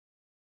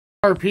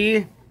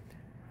XRP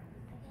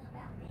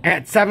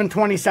at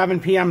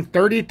 7:27 p.m.,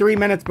 33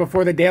 minutes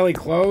before the daily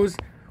close.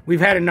 We've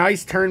had a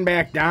nice turn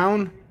back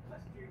down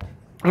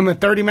on the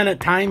 30-minute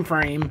time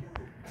frame.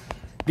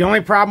 The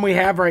only problem we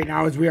have right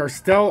now is we are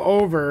still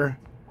over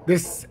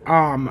this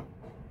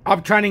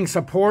uptrending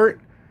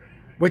support,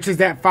 which is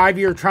that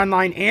 5-year trend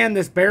line, and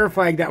this bear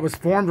flag that was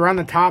formed around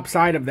the top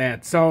side of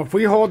that. So if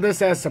we hold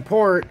this as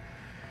support,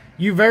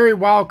 you very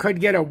well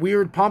could get a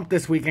weird pump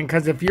this weekend,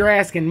 because if you're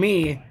asking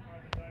me,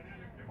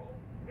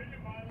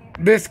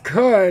 this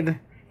could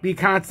be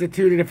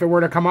constituted, if it were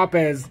to come up,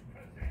 as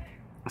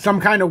some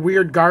kind of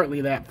weird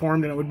Gartley that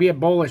formed, and it would be a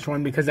bullish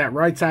one because that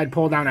right side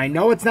pull down. I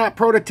know it's not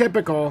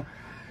prototypical,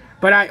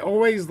 but I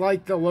always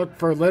like to look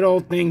for little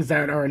things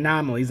that are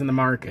anomalies in the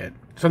market.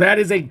 So that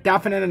is a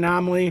definite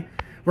anomaly.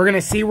 We're going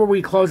to see where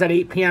we close at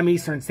 8 p.m.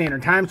 Eastern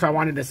Standard Time, so I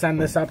wanted to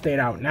send this update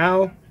out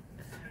now.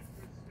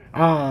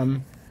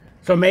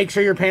 So make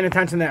sure you're paying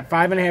attention to that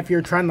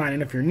 5.5-year trend line,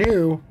 and if you're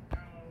new,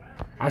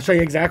 I'll show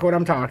you exactly what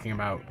I'm talking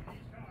about.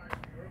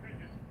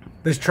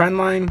 This trend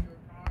line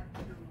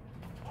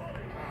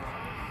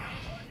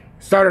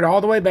started all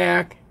the way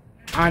back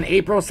on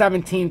April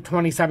 17,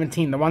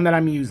 2017, the one that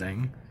I'm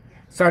using.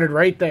 Started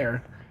right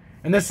there.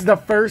 And this is the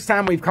first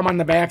time we've come on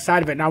the back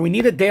side of it. Now, we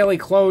need a daily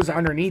close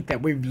underneath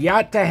it. We've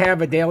yet to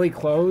have a daily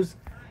close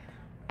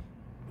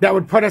that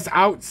would put us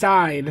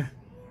outside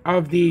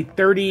of the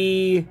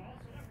 30...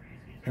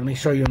 Let me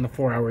show you in the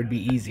 4-hour. It'd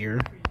be easier.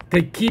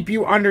 To keep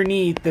you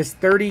underneath this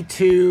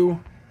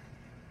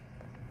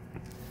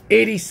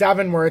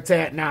 32.87 where it's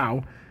at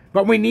now.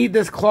 But we need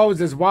this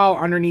close as well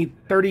underneath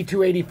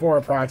 32.84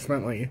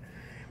 approximately.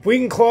 If we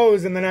can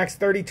close in the next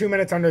 32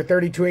 minutes under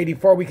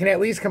 32.84, we can at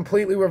least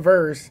completely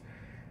reverse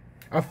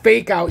a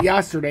fake out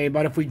yesterday.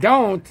 But if we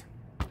don't,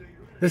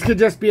 this could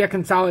just be a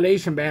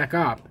consolidation back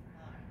up.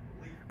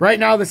 Right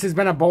now, this has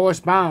been a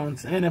bullish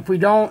bounce. And if we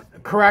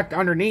don't correct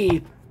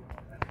underneath,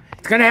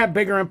 it's going to have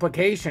bigger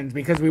implications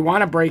because we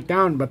want to break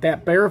down. But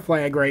that bear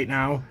flag right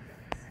now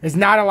is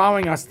not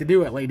allowing us to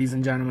do it, ladies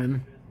and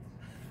gentlemen.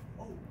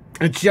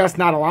 It's just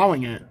not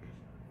allowing it.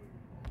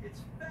 It's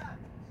fabulous.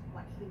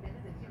 What, even better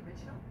than the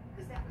original?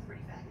 Because that was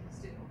pretty fabulous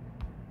too.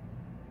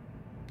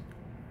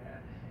 Yeah,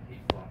 he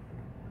fought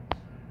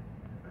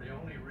for the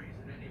only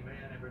reason any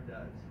man ever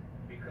does.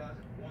 Because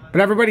one.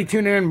 But everybody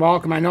tune in,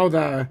 welcome. I know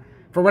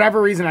for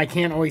whatever reason I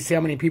can't always see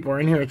how many people are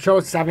in here. It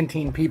shows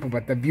 17 people,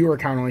 but the viewer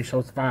count only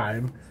shows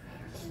 5.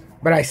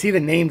 But I see the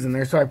names in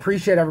there, so I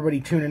appreciate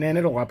everybody tuning in.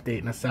 It'll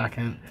update in a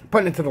second.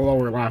 Putting it to the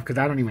lower left because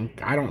I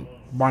don't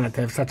want it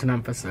to have such an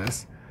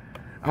emphasis.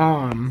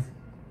 But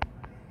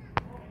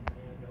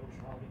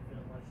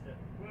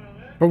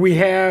we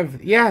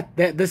have, yeah,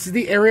 this is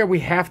the area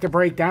we have to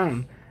break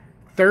down.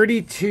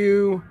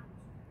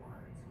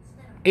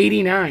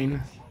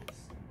 32.89.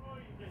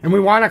 And we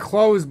want to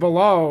close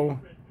below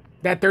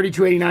that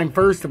 32.89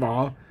 first of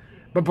all.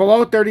 But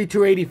below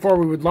 32.84,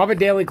 we would love a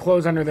daily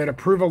close under that to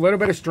prove a little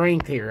bit of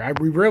strength here.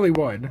 We really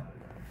would.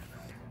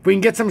 If we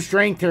can get some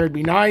strength here, it'd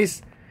be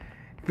nice.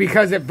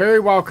 Because it very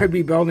well could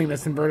be building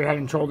this inverted head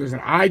and shoulders.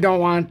 And I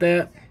don't want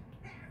that.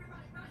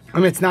 I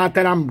mean, it's not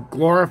that I'm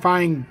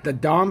glorifying the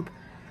dump.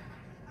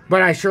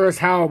 But I sure as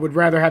hell would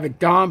rather have it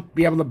dump,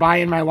 be able to buy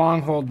in my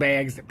long hold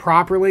bags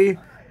properly,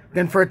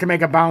 than for it to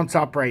make a bounce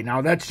up right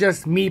now. That's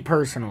just me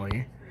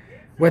personally.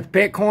 With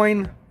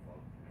Bitcoin,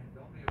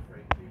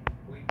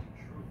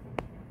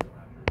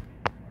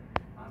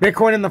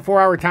 Bitcoin in the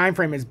 4-hour time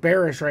frame is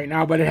bearish right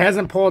now, but it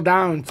hasn't pulled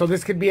down. So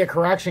this could be a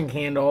correction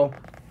candle.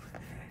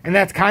 And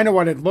that's kind of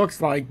what it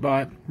looks like,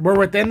 but we're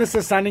within this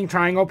ascending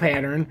triangle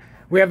pattern.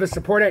 We have the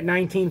support at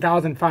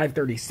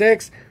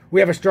 19,536. We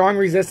have a strong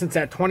resistance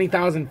at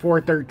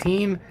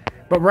 20,413.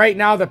 But right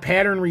now, the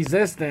pattern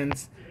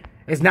resistance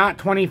is not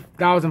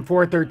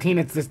 20,413.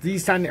 It's this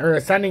descending or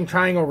ascending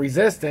triangle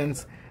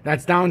resistance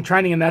that's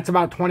downtrending, and that's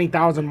about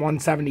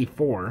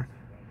 20,174.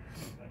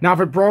 Now, if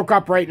it broke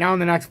up right now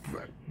in the next,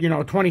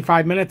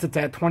 25 minutes, it's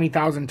at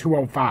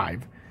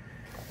 20,205.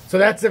 So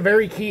that's a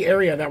very key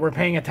area that we're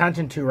paying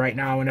attention to right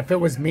now. And if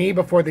it was me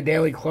before the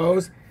daily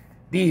close,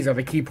 these are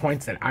the key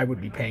points that I would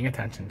be paying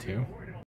attention to.